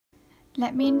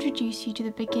Let me introduce you to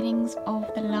the beginnings of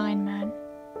the Lion Man.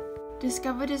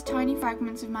 Discovered as tiny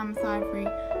fragments of mammoth ivory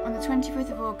on the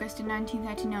 25th of August in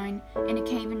 1939 in a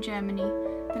cave in Germany,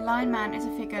 the Lion Man is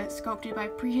a figure sculpted by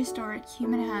prehistoric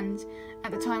human hands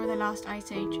at the time of the last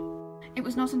ice age. It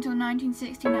was not until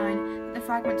 1969 that the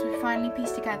fragments were finally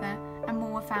pieced together and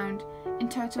more were found. In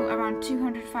total, around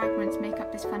 200 fragments make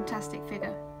up this fantastic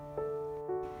figure.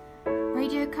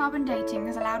 Radiocarbon dating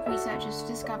has allowed researchers to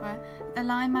discover that the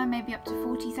Lion Man may be up to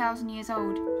 40,000 years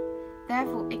old.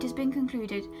 Therefore, it has been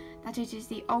concluded that it is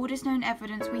the oldest known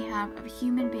evidence we have of a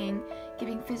human being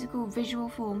giving physical, visual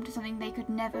form to something they could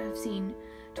never have seen,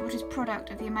 to what is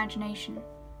product of the imagination.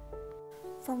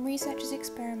 From researchers'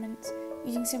 experiments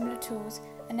using similar tools,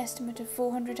 an estimate of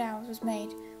 400 hours was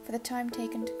made for the time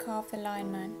taken to carve the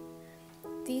Lion Man.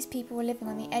 These people were living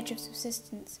on the edge of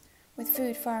subsistence, with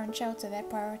food, fire and shelter their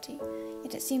priority,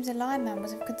 yet it seems the Lion Man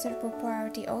was of considerable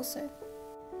priority also.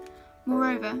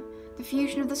 Moreover, the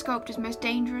fusion of the sculptor's most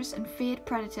dangerous and feared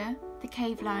predator, the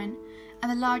cave lion, and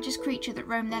the largest creature that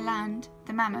roamed their land,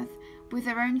 the mammoth, with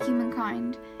their own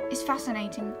humankind, is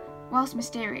fascinating, whilst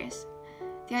mysterious.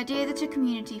 The idea that a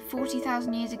community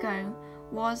 40,000 years ago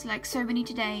was, like so many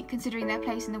today, considering their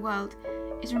place in the world,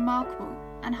 is remarkable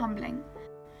and humbling.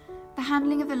 The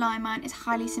handling of the Lion Man is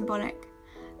highly symbolic.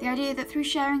 The idea that through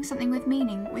sharing something with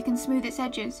meaning, we can smooth its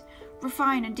edges,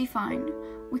 refine and define.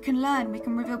 We can learn, we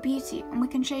can reveal beauty, and we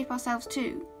can shape ourselves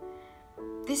too.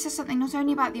 This is something not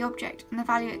only about the object and the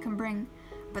value it can bring,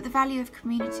 but the value of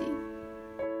community.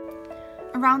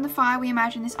 Around the fire we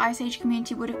imagine this Ice Age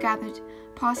community would have gathered,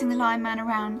 passing the Lion Man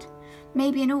around,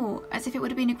 maybe in awe, as if it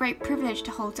would have been a great privilege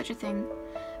to hold such a thing.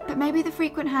 But maybe the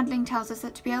frequent handling tells us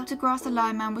that to be able to grasp the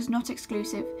Lion Man was not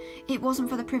exclusive. It wasn't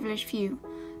for the privileged few,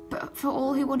 but for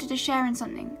all who wanted to share in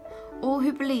something, all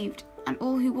who believed, and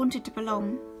all who wanted to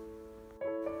belong.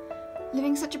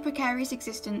 Living such a precarious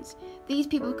existence, these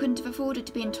people couldn't have afforded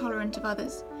to be intolerant of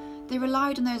others. They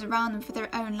relied on those around them for their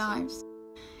own lives.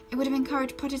 It would have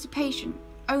encouraged participation,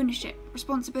 ownership,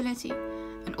 responsibility,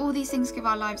 and all these things give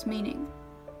our lives meaning.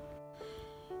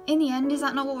 In the end, is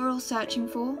that not what we're all searching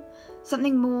for?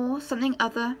 Something more, something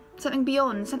other, something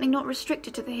beyond, something not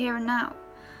restricted to the here and now.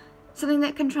 Something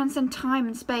that can transcend time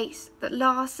and space, that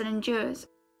lasts and endures.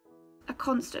 A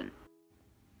constant.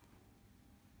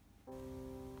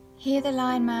 Here the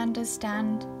Lion Man does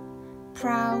stand,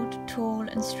 proud, tall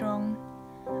and strong,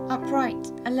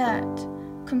 upright, alert,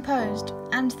 composed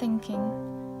and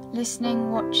thinking, listening,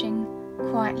 watching,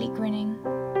 quietly grinning.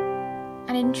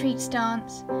 An intrigued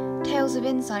stance, tales of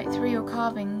insight through your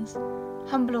carvings,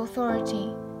 humble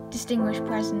authority, distinguished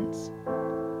presence.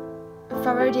 A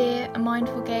furrowed ear, a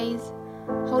mindful gaze,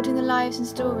 holding the lives and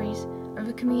stories of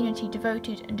a community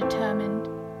devoted and determined.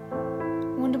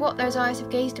 I wonder what those eyes have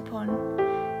gazed upon,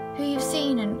 who you've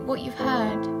seen and what you've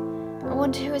heard. I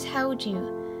wonder who has held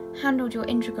you, handled your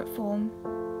intricate form.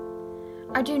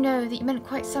 I do know that you meant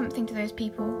quite something to those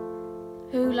people,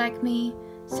 who, like me,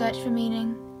 searched for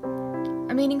meaning.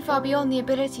 A meaning far beyond the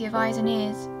ability of eyes and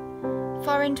ears,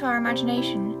 far into our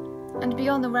imagination, and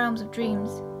beyond the realms of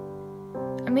dreams.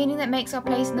 A meaning that makes our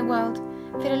place in the world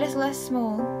feel a little less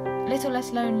small, a little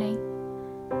less lonely,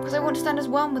 because I want to stand as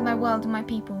one with my world and my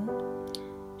people,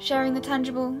 sharing the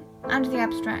tangible and the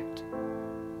abstract,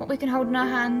 what we can hold in our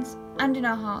hands and in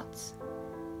our hearts,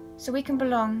 so we can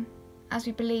belong as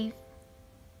we believe.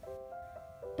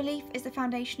 Belief is the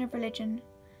foundation of religion.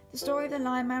 The story of the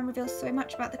Lion Man reveals so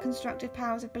much about the constructive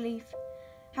powers of belief,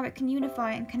 how it can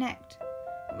unify and connect,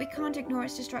 but we can't ignore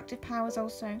its destructive powers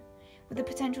also, with the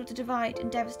potential to divide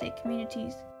and devastate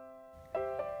communities.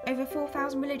 Over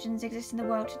 4,000 religions exist in the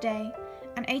world today,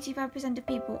 and 85% of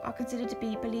people are considered to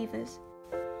be believers.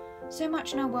 So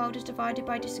much in our world is divided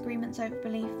by disagreements over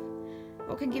belief.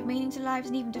 What can give meaning to lives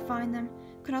and even define them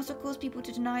can also cause people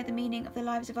to deny the meaning of the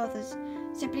lives of others,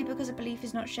 simply because a belief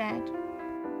is not shared.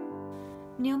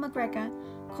 Neil MacGregor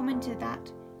commented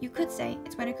that, "You could say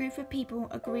it's when a group of people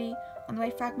agree on the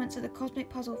way fragments of the cosmic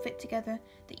puzzle fit together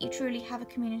that you truly have a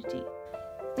community."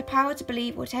 The power to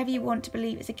believe whatever you want to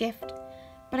believe is a gift,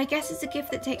 but I guess it's a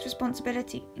gift that takes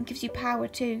responsibility and gives you power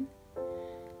too.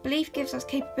 Belief gives us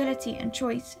capability and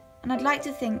choice, and I'd like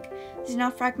to think that in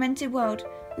our fragmented world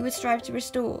we would strive to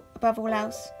restore above all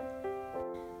else.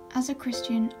 As a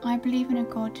Christian, I believe in a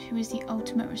God who is the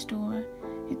ultimate restorer,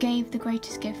 who gave the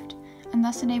greatest gift, and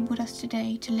thus enabled us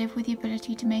today to live with the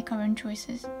ability to make our own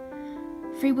choices.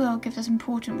 Free will gives us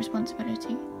important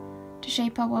responsibility, to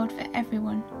shape our world for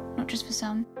everyone, not just for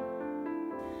some.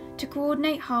 To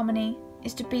coordinate harmony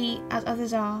is to be as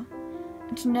others are,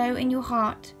 and to know in your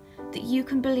heart that you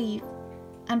can believe,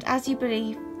 and as you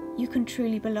believe, you can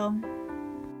truly belong.